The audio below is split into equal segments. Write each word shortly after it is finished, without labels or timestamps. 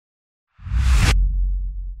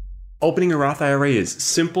Opening a Roth IRA is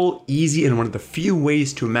simple, easy, and one of the few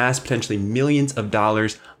ways to amass potentially millions of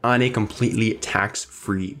dollars on a completely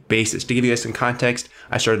tax-free basis. To give you guys some context,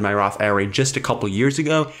 I started my Roth IRA just a couple years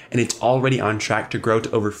ago, and it's already on track to grow to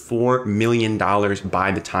over $4 million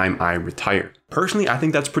by the time I retire. Personally, I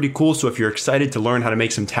think that's pretty cool. So if you're excited to learn how to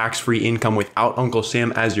make some tax-free income without Uncle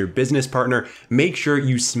Sam as your business partner, make sure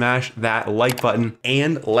you smash that like button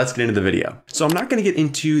and let's get into the video. So I'm not going to get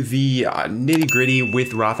into the nitty-gritty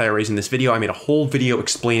with Roth IRAs in this video. I made a whole video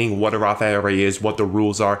explaining what a Roth IRA is, what the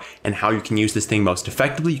rules are, and how you can use this thing most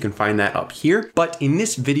effectively. You can find that up here. But in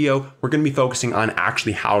this video, we're going to be focusing on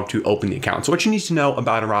actually how to open the account. So what you need to know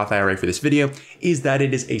about a Roth IRA for this video is that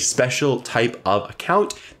it is a special type of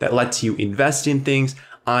account that lets you invest in things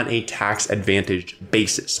on a tax advantaged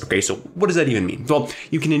basis. Okay, so what does that even mean? Well,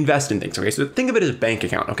 you can invest in things. Okay, so think of it as a bank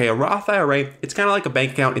account. Okay, a Roth IRA, it's kind of like a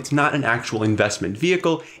bank account. It's not an actual investment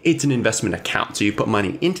vehicle. It's an investment account. So you put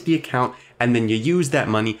money into the account and then you use that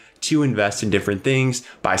money to invest in different things,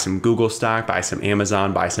 buy some Google stock, buy some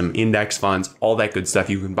Amazon, buy some index funds, all that good stuff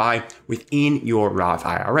you can buy within your Roth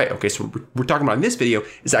IRA. Okay, so what we're talking about in this video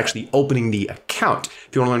is actually opening the account. If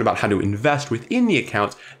you want to learn about how to invest within the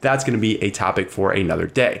account, that's going to be a topic for another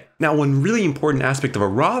day. Now, one really important aspect of a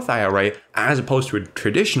Roth IRA, as opposed to a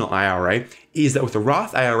traditional IRA, is that with a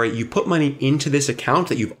Roth IRA, you put money into this account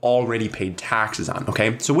that you've already paid taxes on.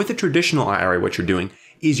 Okay, so with a traditional IRA, what you're doing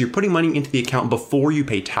is you're putting money into the account before you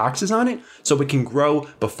pay taxes on it, so it can grow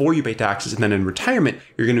before you pay taxes, and then in retirement,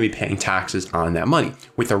 you're going to be paying taxes on that money.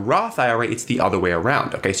 With a Roth IRA, it's the other way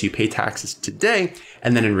around, okay? So you pay taxes today,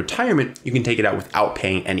 and then in retirement, you can take it out without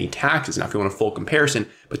paying any taxes. Now, if you want a full comparison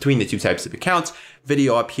between the two types of accounts,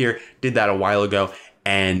 video up here, did that a while ago,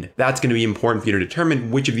 and that's going to be important for you to determine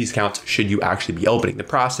which of these accounts should you actually be opening. The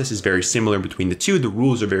process is very similar between the two. The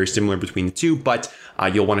rules are very similar between the two, but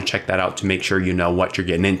you'll want to check that out to make sure you know what you're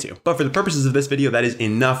getting into. But for the purposes of this video, that is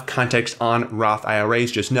enough context on Roth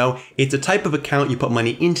IRAs. Just know it's a type of account. You put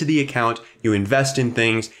money into the account, you invest in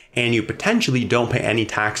things, and you potentially don't pay any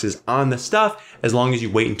taxes on the stuff as long as you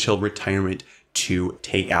wait until retirement to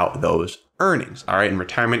take out those earnings. All right. And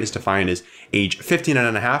retirement is defined as age 59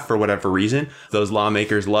 and a half for whatever reason. Those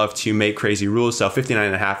lawmakers love to make crazy rules. So 59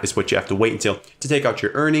 and a half is what you have to wait until to take out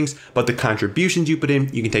your earnings. But the contributions you put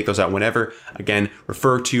in, you can take those out whenever. Again,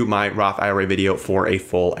 refer to my Roth IRA video for a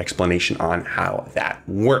full explanation on how that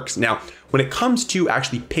works. Now, when it comes to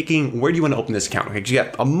actually picking where do you want to open this account, okay, because you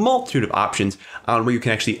got a multitude of options on where you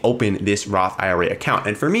can actually open this Roth IRA account.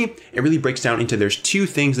 And for me, it really breaks down into there's two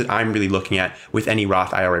things that I'm really looking at with any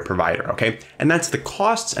Roth IRA provider, okay? And that's the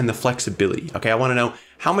costs and the flexibility, okay? I want to know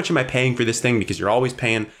how much am I paying for this thing, because you're always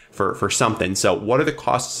paying for something. So what are the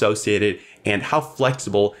costs associated and how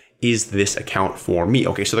flexible is this account for me?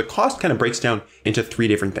 Okay, so the cost kind of breaks down into three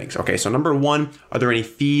different things. Okay, so number one, are there any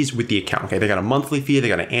fees with the account? Okay, they got a monthly fee, they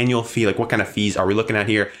got an annual fee. Like what kind of fees are we looking at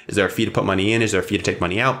here? Is there a fee to put money in? Is there a fee to take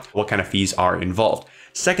money out? What kind of fees are involved?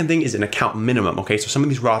 Second thing is an account minimum. Okay, so some of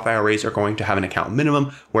these Roth IRAs are going to have an account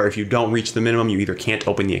minimum where if you don't reach the minimum, you either can't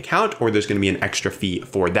open the account or there's going to be an extra fee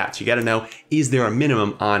for that. So you got to know, is there a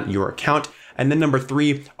minimum on your account? And then number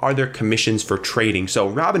three, are there commissions for trading? So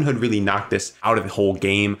Robinhood really knocked this out of the whole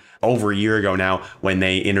game over a year ago now when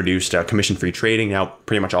they introduced commission-free trading. Now,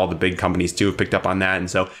 pretty much all the big companies too have picked up on that.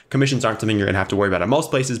 And so commissions aren't something you're going to have to worry about at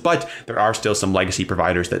most places, but there are still some legacy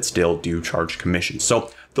providers that still do charge commissions.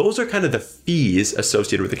 So those are kind of the fees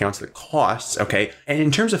associated with accounts, the costs, okay? And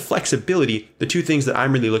in terms of flexibility, the two things that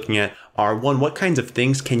I'm really looking at are one, what kinds of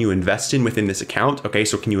things can you invest in within this account? Okay,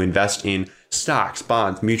 so can you invest in stocks,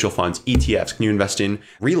 bonds, mutual funds, ETFs? Can you invest in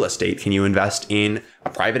real estate? Can you invest in a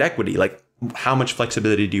private equity? Like how much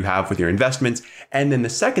flexibility do you have with your investments? And then the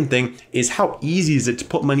second thing is how easy is it to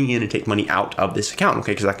put money in and take money out of this account?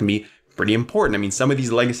 Okay, because that can be pretty important. I mean, some of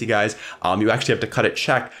these legacy guys, you actually have to cut a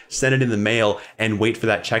check, send it in the mail, and wait for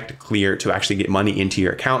that check to clear to actually get money into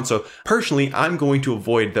your account. So personally, I'm going to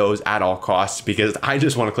avoid those at all costs because I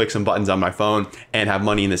just want to click some buttons on my phone and have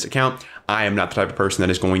money in this account. I am not the type of person that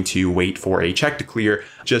is going to wait for a check to clear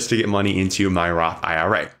just to get money into my Roth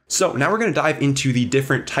IRA. So now we're going to dive into the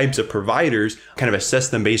different types of providers, kind of assess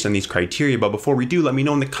them based on these criteria. But before we do, let me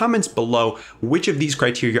know in the comments below which of these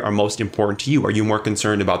criteria are most important to you. Are you more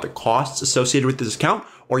concerned about the costs associated with this account,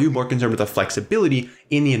 or are you more concerned with the flexibility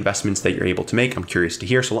in the investments that you're able to make? I'm curious to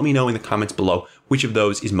hear. So let me know in the comments below which of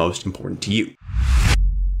those is most important to you.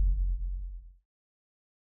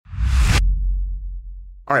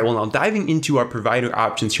 All right, well, now diving into our provider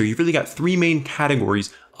options here, you've really got three main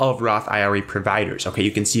categories of Roth IRA providers. Okay,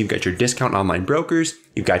 you can see you've got your discount online brokers,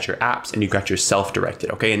 you've got your apps, and you've got your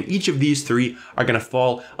self-directed. Okay, and each of these three are going to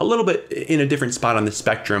fall a little bit in a different spot on the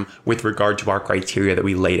spectrum with regard to our criteria that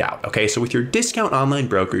we laid out. Okay, so with your discount online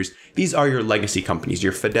brokers, these are your legacy companies,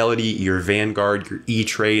 your Fidelity, your Vanguard, your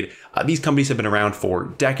E-Trade. These companies have been around for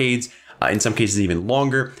decades. In some cases even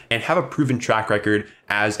longer, and have a proven track record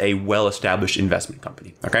as a well-established investment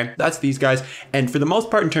company. Okay, that's these guys. And for the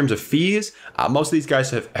most part, in terms of fees, most of these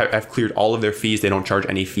guys have cleared all of their fees. They don't charge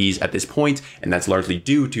any fees at this point, and that's largely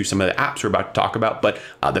due to some of the apps we're about to talk about. But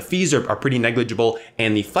the fees are pretty negligible,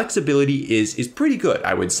 and the flexibility is pretty good,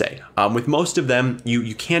 I would say. With most of them,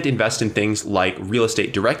 you can't invest in things like real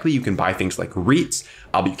estate directly. You can buy things like REITs,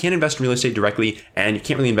 but you can't invest in real estate directly, and you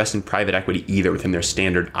can't really invest in private equity either within their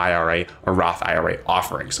standard IRA or Roth IRA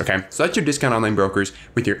offerings. Okay, so that's your discount online brokers.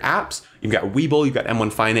 With your apps, you've got Webull, you've got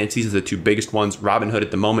M1 Finance. These are the two biggest ones. Robinhood at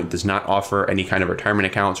the moment does not offer any kind of retirement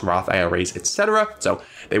accounts, Roth IRAs, etc. So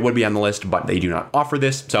they would be on the list, but they do not offer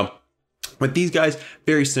this. So with these guys,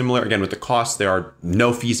 very similar. Again, with the costs, there are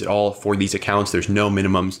no fees at all for these accounts. There's no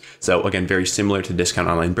minimums. So again, very similar to discount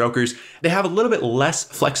online brokers. They have a little bit less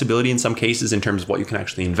flexibility in some cases in terms of what you can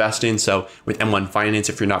actually invest in. So with M1 Finance,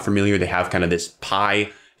 if you're not familiar, they have kind of this pie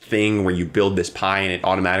thing where you build this pie and it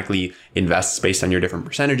automatically invests based on your different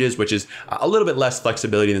percentages, which is a little bit less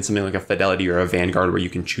flexibility than something like a Fidelity or a Vanguard where you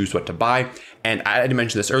can choose what to buy. And I didn't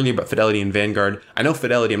mention this earlier, but Fidelity and Vanguard, I know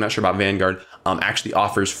Fidelity, I'm not sure about Vanguard, actually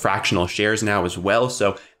offers fractional shares now as well.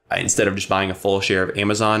 So instead of just buying a full share of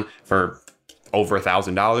Amazon for over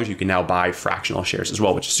 $1,000, you can now buy fractional shares as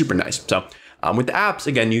well, which is super nice. So with the apps,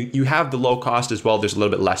 again, you have the low cost as well. There's a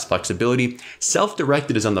little bit less flexibility.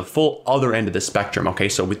 Self-directed is on the full other end of the spectrum. Okay,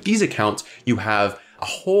 so with these accounts, you have a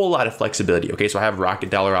whole lot of flexibility. Okay, so I have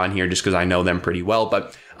Rocket Dollar on here just because I know them pretty well.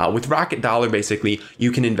 But with Rocket Dollar, basically,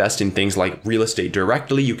 you can invest in things like real estate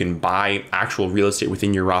directly. You can buy actual real estate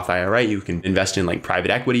within your Roth IRA. You can invest in like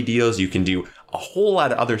private equity deals. You can do a whole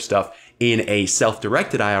lot of other stuff in a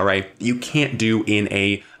self-directed IRA you can't do in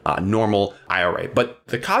a normal IRA. But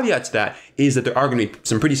the caveat to that is that there are going to be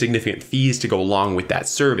some pretty significant fees to go along with that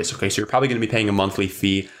service. Okay, so you're probably going to be paying a monthly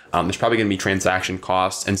fee. There's probably going to be transaction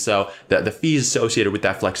costs. And so the fees associated with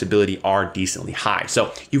that flexibility are decently high.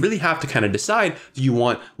 So you really have to kind of decide, do you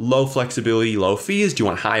want low flexibility, low fees? Do you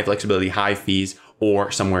want high flexibility, high fees?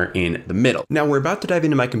 Or somewhere in the middle. Now we're about to dive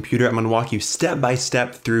into my computer. I'm going to walk you step by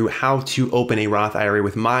step through how to open a Roth IRA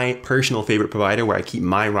with my personal favorite provider where I keep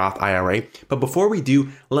my Roth IRA. But before we do,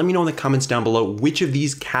 let me know in the comments down below which of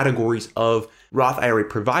these categories of Roth IRA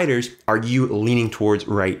providers are you leaning towards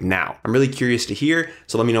right now? I'm really curious to hear,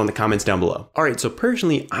 so let me know in the comments down below. All right, so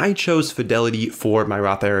personally, I chose Fidelity for my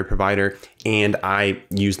Roth IRA provider, and I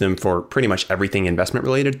use them for pretty much everything investment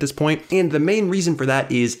related at this point. And the main reason for that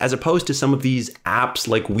is, as opposed to some of these apps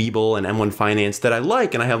like Webull and M1 Finance that I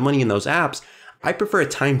like, and I have money in those apps, I prefer a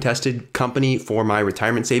time-tested company for my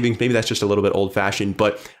retirement savings. Maybe that's just a little bit old-fashioned,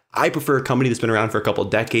 but I prefer a company that's been around for a couple of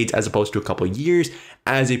decades as opposed to a couple of years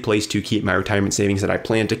as a place to keep my retirement savings that I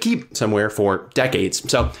plan to keep somewhere for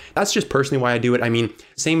decades. So that's just personally why I do it. I mean,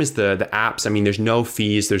 same as the apps. I mean, there's no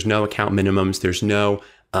fees, there's no account minimums, there's no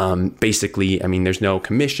there's no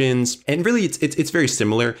commissions, and really it's very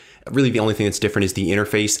similar. Really, the only thing that's different is the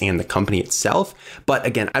interface and the company itself. But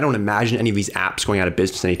again, I don't imagine any of these apps going out of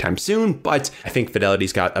business anytime soon, but I think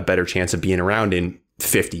Fidelity's got a better chance of being around in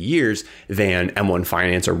 50 years than M1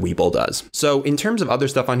 Finance or Webull does. So in terms of other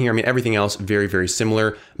stuff on here, I mean, everything else very, very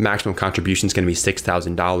similar. Maximum contribution is going to be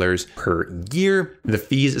 $6,000 per year. The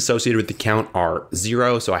fees associated with the account are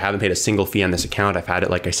zero. So I haven't paid a single fee on this account. I've had it,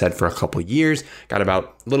 like I said, for a couple of years. Got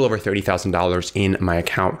about a little over $30,000 in my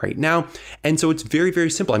account right now. And so it's very, very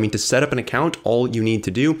simple. I mean, to set up an account, all you need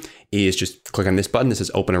to do is just click on this button. This says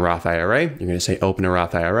open a Roth IRA. You're going to say open a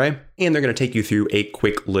Roth IRA, and they're going to take you through a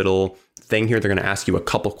quick little thing here. They're going to ask you a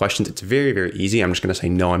couple questions. It's very, very easy. I'm just going to say,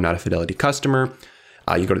 no, I'm not a Fidelity customer.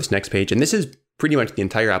 You go to this next page, and this is pretty much the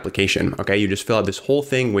entire application. Okay. You just fill out this whole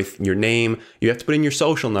thing with your name. You have to put in your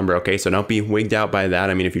social number. Okay. So don't be wigged out by that.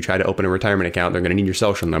 I mean, if you try to open a retirement account, they're going to need your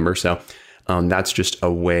social number. So that's just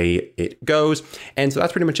a way it goes. And so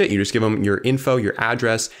that's pretty much it. You just give them your info, your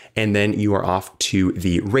address, and then you are off to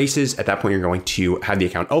the races. At that point, you're going to have the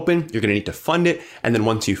account open. You're going to need to fund it. And then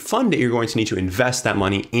once you fund it, you're going to need to invest that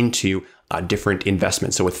money into different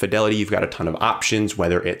investments. So with Fidelity, you've got a ton of options,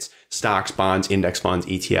 whether it's stocks, bonds, index funds,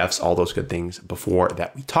 ETFs, all those good things before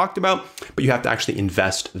that we talked about, but you have to actually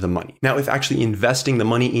invest the money. Now, if actually investing the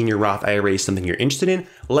money in your Roth IRA is something you're interested in,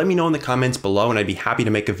 let me know in the comments below, and I'd be happy to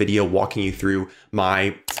make a video walking you through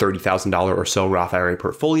my $30,000 or so Roth IRA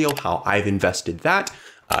portfolio, how I've invested that.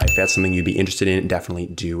 If that's something you'd be interested in, definitely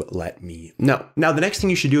do let me know. Now, the next thing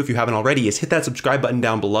you should do if you haven't already is hit that subscribe button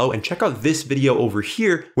down below and check out this video over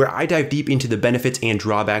here where I dive deep into the benefits and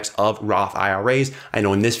drawbacks of Roth IRAs. I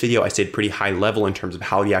know in this video I stayed pretty high level in terms of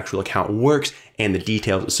how the actual account works and the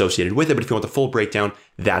details associated with it, but if you want the full breakdown,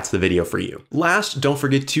 that's the video for you. Last, don't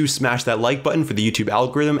forget to smash that like button for the YouTube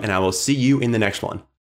algorithm, and I will see you in the next one.